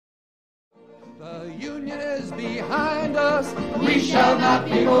The Union is behind us, we shall not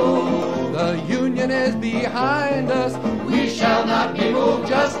be moved. The Union is behind us, we shall not be moved.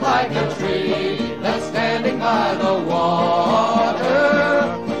 Just like a tree that's standing by the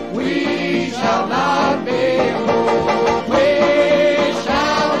water, we shall not be moved. We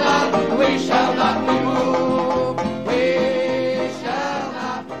shall not be moved. We shall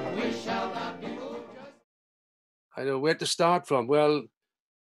not be moved. I know where to start from. Well,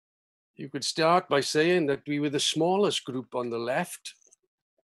 you could start by saying that we were the smallest group on the left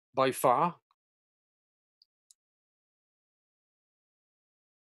by far.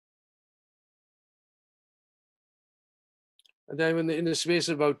 And then in the space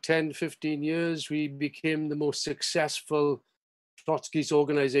of about 10, 15 years, we became the most successful Trotskyist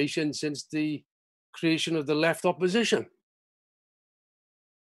organization since the creation of the left opposition.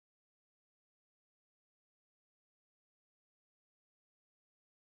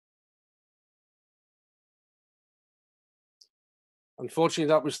 Unfortunately,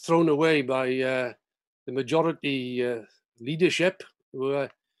 that was thrown away by the majority leadership, who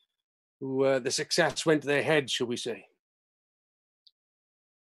the success went to their head, shall we say.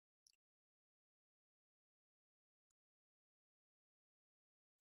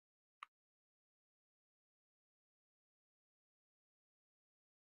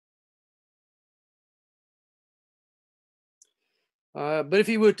 But if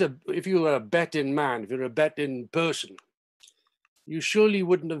you were a betting man, if you're a betting person, you surely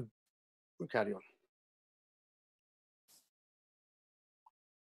wouldn't have, carry on.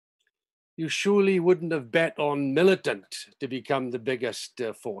 You surely wouldn't have bet on Militant to become the biggest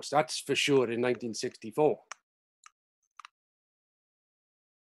force. That's for sure in 1964.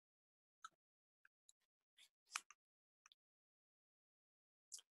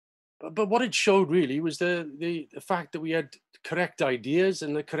 But what it showed really was the fact that we had correct ideas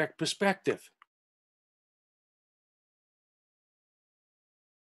and the correct perspective.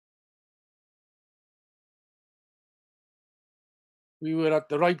 We were at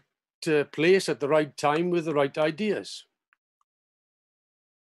the right place at the right time with the right ideas.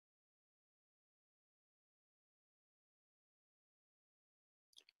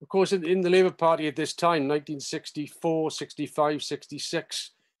 Of course, in the Labour Party at this time, 1964, 65,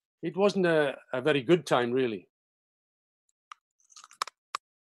 66, it wasn't a very good time, really.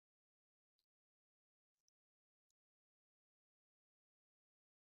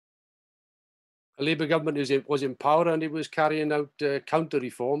 The Labour government was in power and it was carrying out counter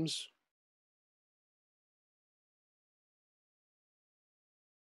reforms.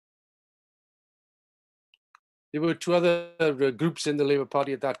 There were two other groups in the Labour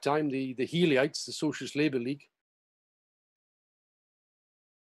Party at that time, the Healyites, the Socialist Labour League.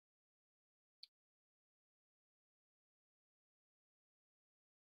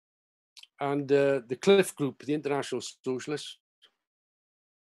 And the Cliff Group, the International Socialists.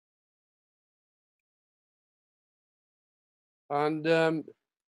 And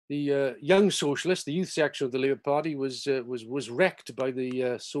the Young Socialists, the youth section of the Labour Party, was wrecked by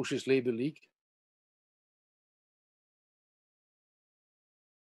the Socialist Labour League.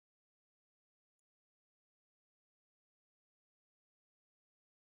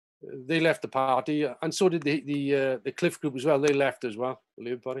 They left the party, and so did the Cliff Group as well. They left as well, the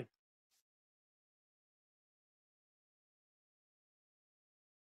Labour Party.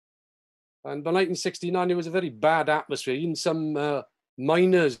 And by 1969, it was a very bad atmosphere. Even some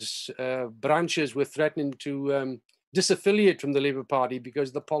miners' branches were threatening to disaffiliate from the Labour Party because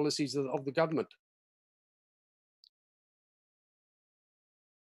of the policies of the government.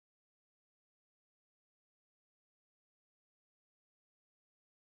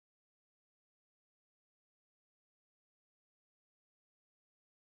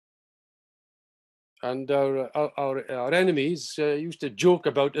 And our enemies used to joke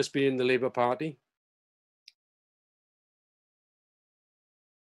about us being the Labour Party.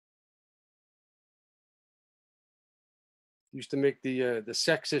 Used to make the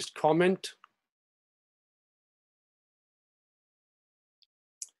sexist comment.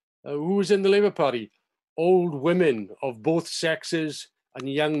 Who was in the Labour Party? Old women of both sexes and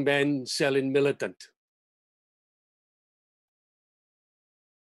young men selling Militant.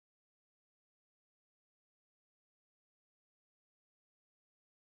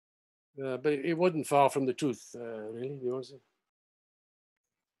 But it wasn't far from the truth, really. Was it?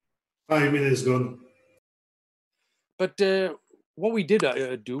 5 minutes gone. But what we did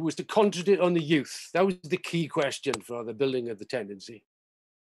do was to concentrate on the youth. That was the key question for the building of the tendency.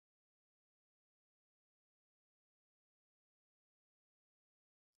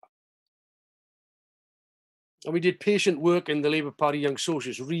 And we did patient work in the Labour Party Young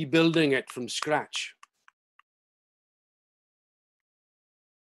Socialists, rebuilding it from scratch.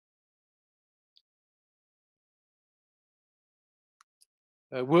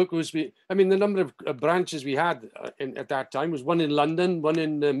 Work was, I mean, the number of branches we had at that time was one in London, one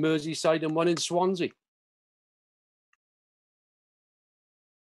in Merseyside, and one in Swansea.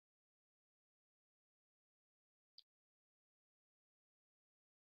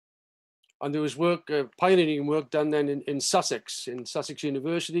 And there was work, pioneering work done then in Sussex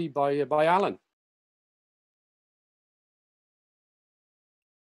University by Alan.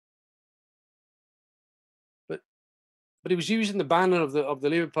 But it was using the banner of the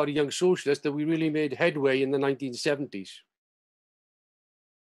Labour Party Young Socialists that we really made headway in the 1970s.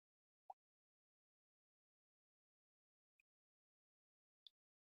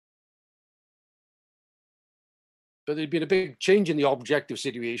 But there'd been a big change in the objective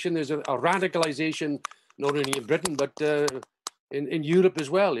situation. There's a radicalization, not only in Britain, but in Europe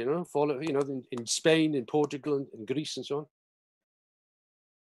as well, you know, in Spain, in Portugal, in Greece, and so on.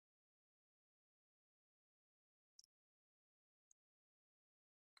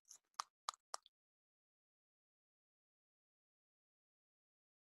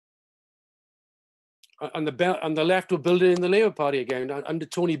 And the left were building in the Labour Party again under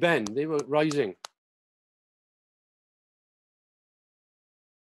Tony Benn. They were rising.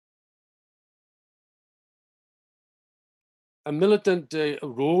 And Militant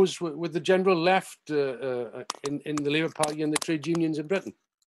rose with the general left in the Labour Party and the trade unions in Britain.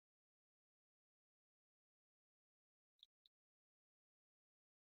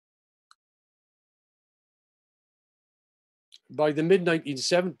 By the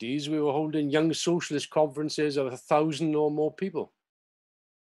mid-1970s, we were holding young socialist conferences of 1,000 or more people.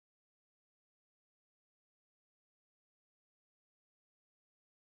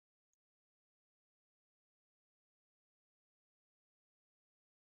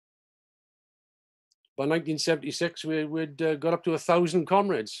 By 1976, we'd got up to 1,000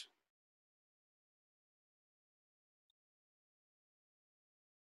 comrades.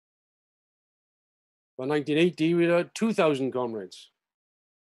 By 1980, we had 2,000 comrades.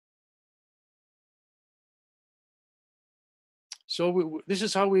 So this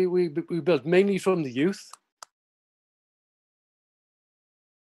is how we built, mainly from the youth.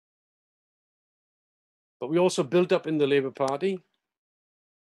 But we also built up in the Labour Party.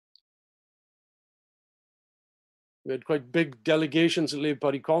 We had quite big delegations at Labour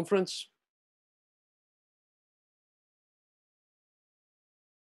Party conference.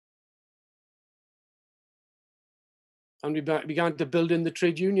 And we began to build in the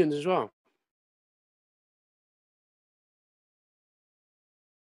trade unions as well.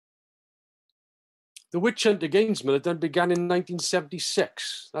 The witch hunt against Militant began in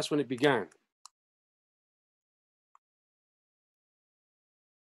 1976. That's when it began.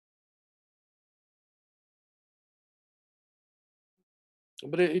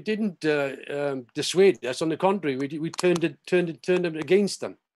 But it didn't dissuade us. On the contrary, we turned it against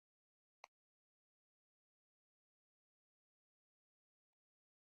them.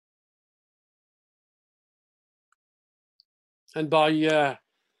 And by the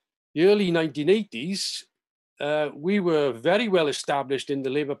early 1980s, we were very well established in the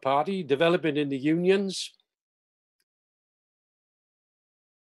Labour Party, developing in the unions.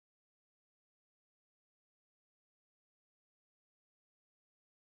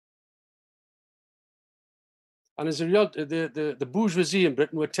 And as a result, the bourgeoisie in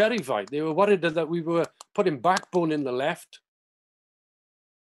Britain were terrified. They were worried that we were putting backbone in the left.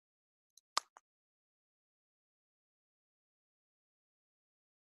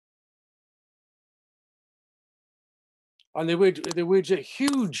 And they waged a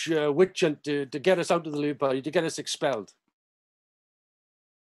huge witch hunt to get us out of the Labour Party, to get us expelled.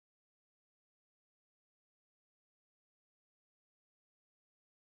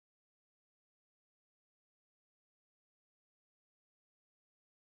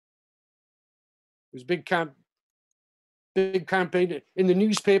 It was big campaign in the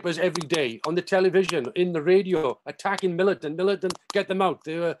newspapers every day, on the television, in the radio, attacking Militant, get them out.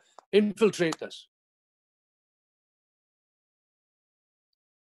 They were infiltrators.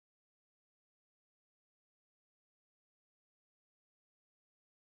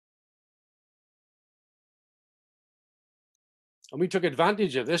 And we took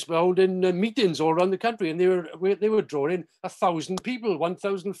advantage of this by holding meetings all around the country, and they were drawing 1,000 people,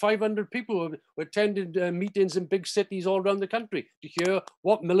 1,500 people were attending meetings in big cities all around the country to hear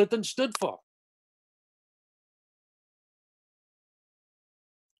what Militant stood for.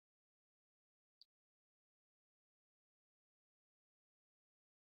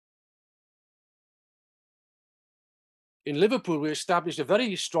 in Liverpool, we established a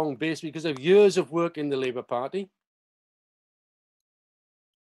very strong base because of years of work in the Labour Party.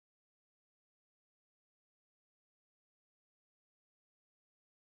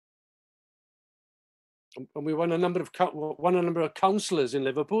 And we won a number of councillors in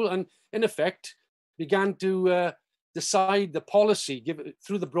Liverpool, and in effect began to decide the policy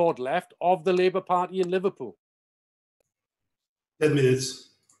through the broad left of the Labour Party in Liverpool. 10 minutes.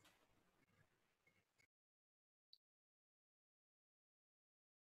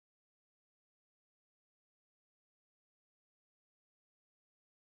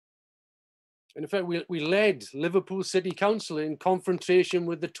 In fact, we led Liverpool City Council in confrontation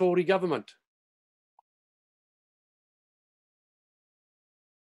with the Tory government.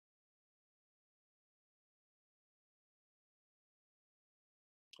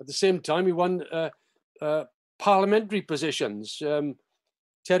 At the same time, we won parliamentary positions.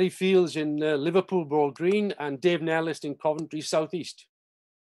 Terry Fields in Liverpool Ball Green and Dave Nellis in Coventry South East.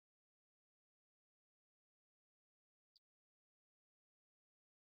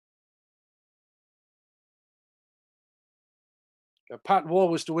 Pat Waugh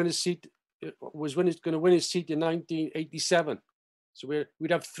was to win his seat. Going to win his seat in 1987. So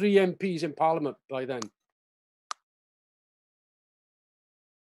we'd have 3 MPs in Parliament by then.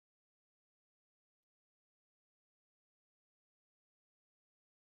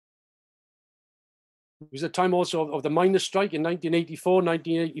 It was a time also of the miners' strike in 1984,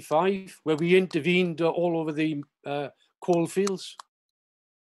 1985, where we intervened all over the coal fields.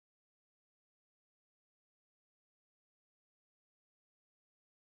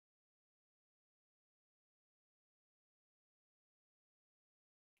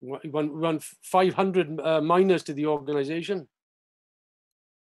 We won 500 miners to the organization.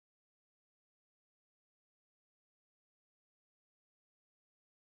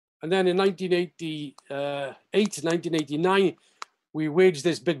 And then in 1988, 1989, we waged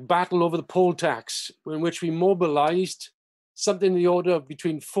this big battle over the poll tax, in which we mobilized something in the order of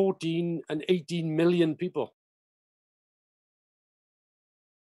between 14 and 18 million people.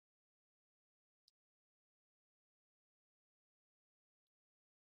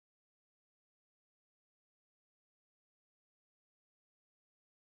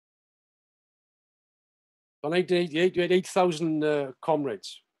 In 1988, we had 8,000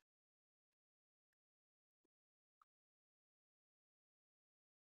 comrades.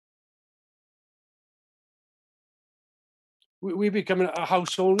 We became a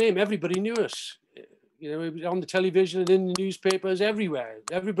household name. Everybody knew us. You know, it was on the television and in the newspapers everywhere.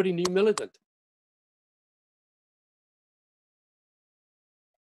 Everybody knew Militant.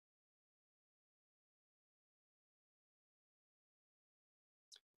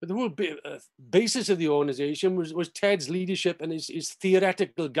 But the whole basis of the organization was Ted's leadership and his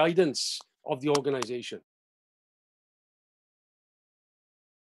theoretical guidance of the organization.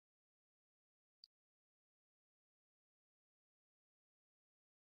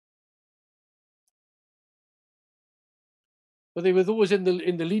 But they were those in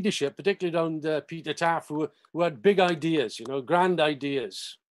the leadership, particularly around Peter Taff, who had big ideas, you know, grand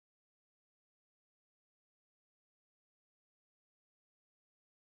ideas.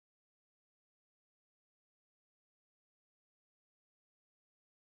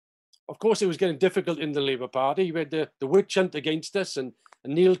 Of course, it was getting difficult in the Labour Party. We had the witch hunt against us, and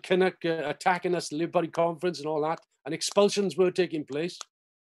Neil Kinnock attacking us at the Labour Party conference and all that, and expulsions were taking place.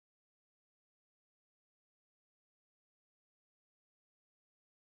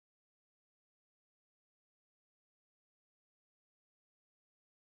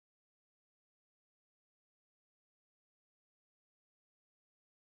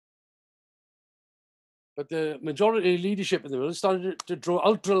 But the majority leadership in the middle started to draw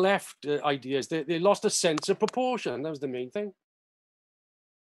ultra-left ideas. They lost a sense of proportion. That was the main thing.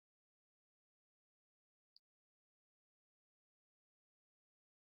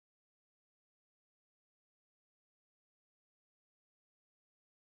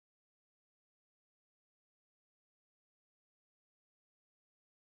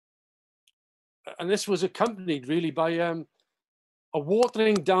 And this was accompanied really by a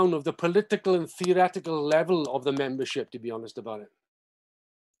watering down of the political and theoretical level of the membership, to be honest about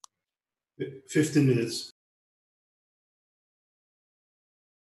it. 15 minutes.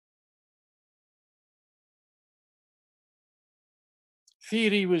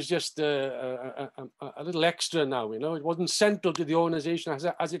 Theory was just a little extra now, you know. It wasn't central to the organization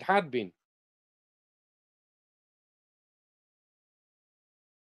as it had been.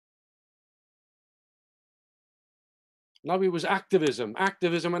 Now it was activism.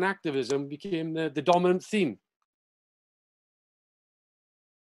 Activism and activism became the dominant theme.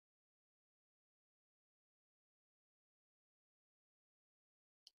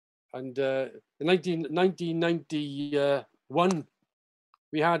 And in 1991,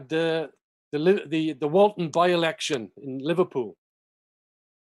 we had the Walton by-election in Liverpool.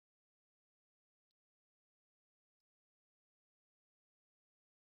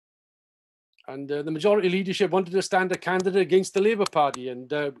 And the majority leadership wanted to stand a candidate against the Labour Party,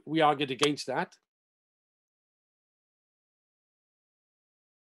 and we argued against that.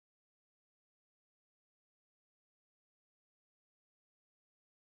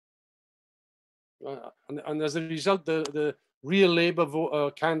 And as a result, the real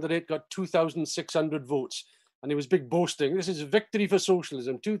Labour candidate got 2,600 votes. And it was big boasting. This is a victory for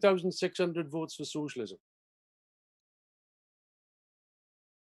socialism, 2,600 votes for socialism.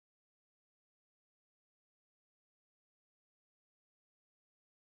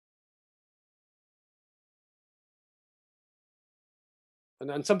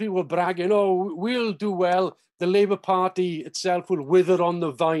 And some people were bragging, oh, we'll do well. The Labour Party itself will wither on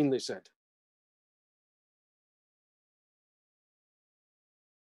the vine, they said.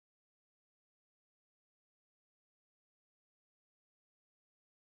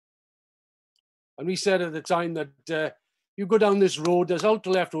 And we said at the time that you go down this road, there's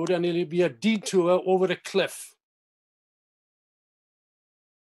ultra-left road, and it'll be a detour over a cliff.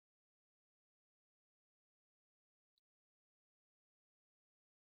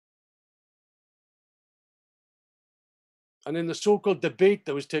 And in the so-called debate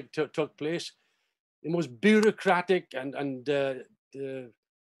that was took place, the most bureaucratic and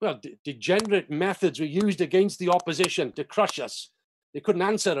degenerate methods were used against the opposition to crush us. They couldn't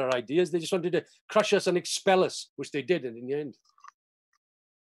answer our ideas. They just wanted to crush us and expel us, which they did in the end.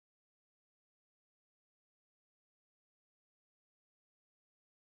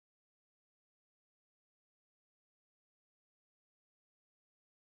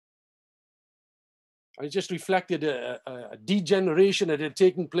 And it just reflected a degeneration that had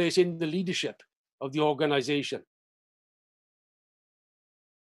taken place in the leadership of the organization.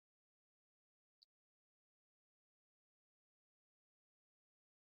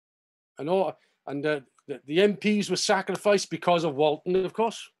 And the MPs were sacrificed because of Walton, of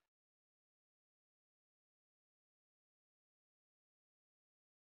course.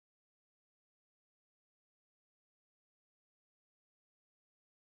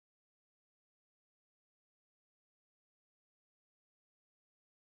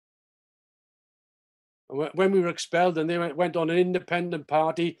 When we were expelled and they went on an independent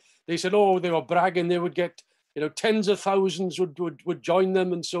party, they said, oh, they were bragging, they would get, tens of thousands would join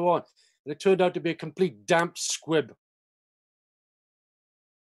them and so on. And it turned out to be a complete damp squib.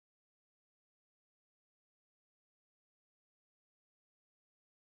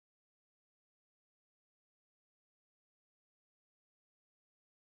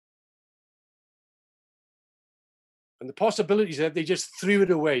 And the possibilities that they just threw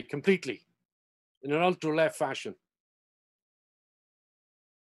it away completely in an ultra-left fashion.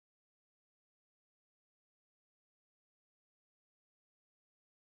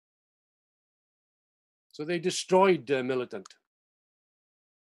 So they destroyed Militant.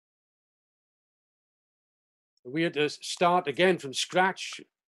 We had to start again from scratch,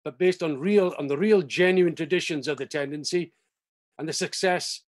 but based on the real genuine traditions of the tendency, and the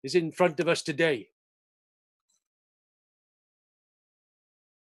success is in front of us today.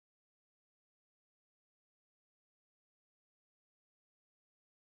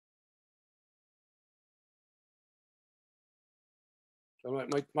 So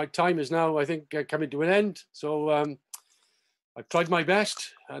my time is now, I think, coming to an end. So I've tried my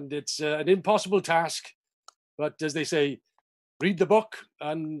best, and it's an impossible task. But as they say, read the book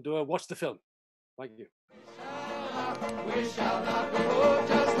and watch the film. Thank you. We shall not be moved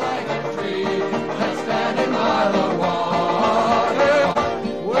just like a tree that's standing by the wall.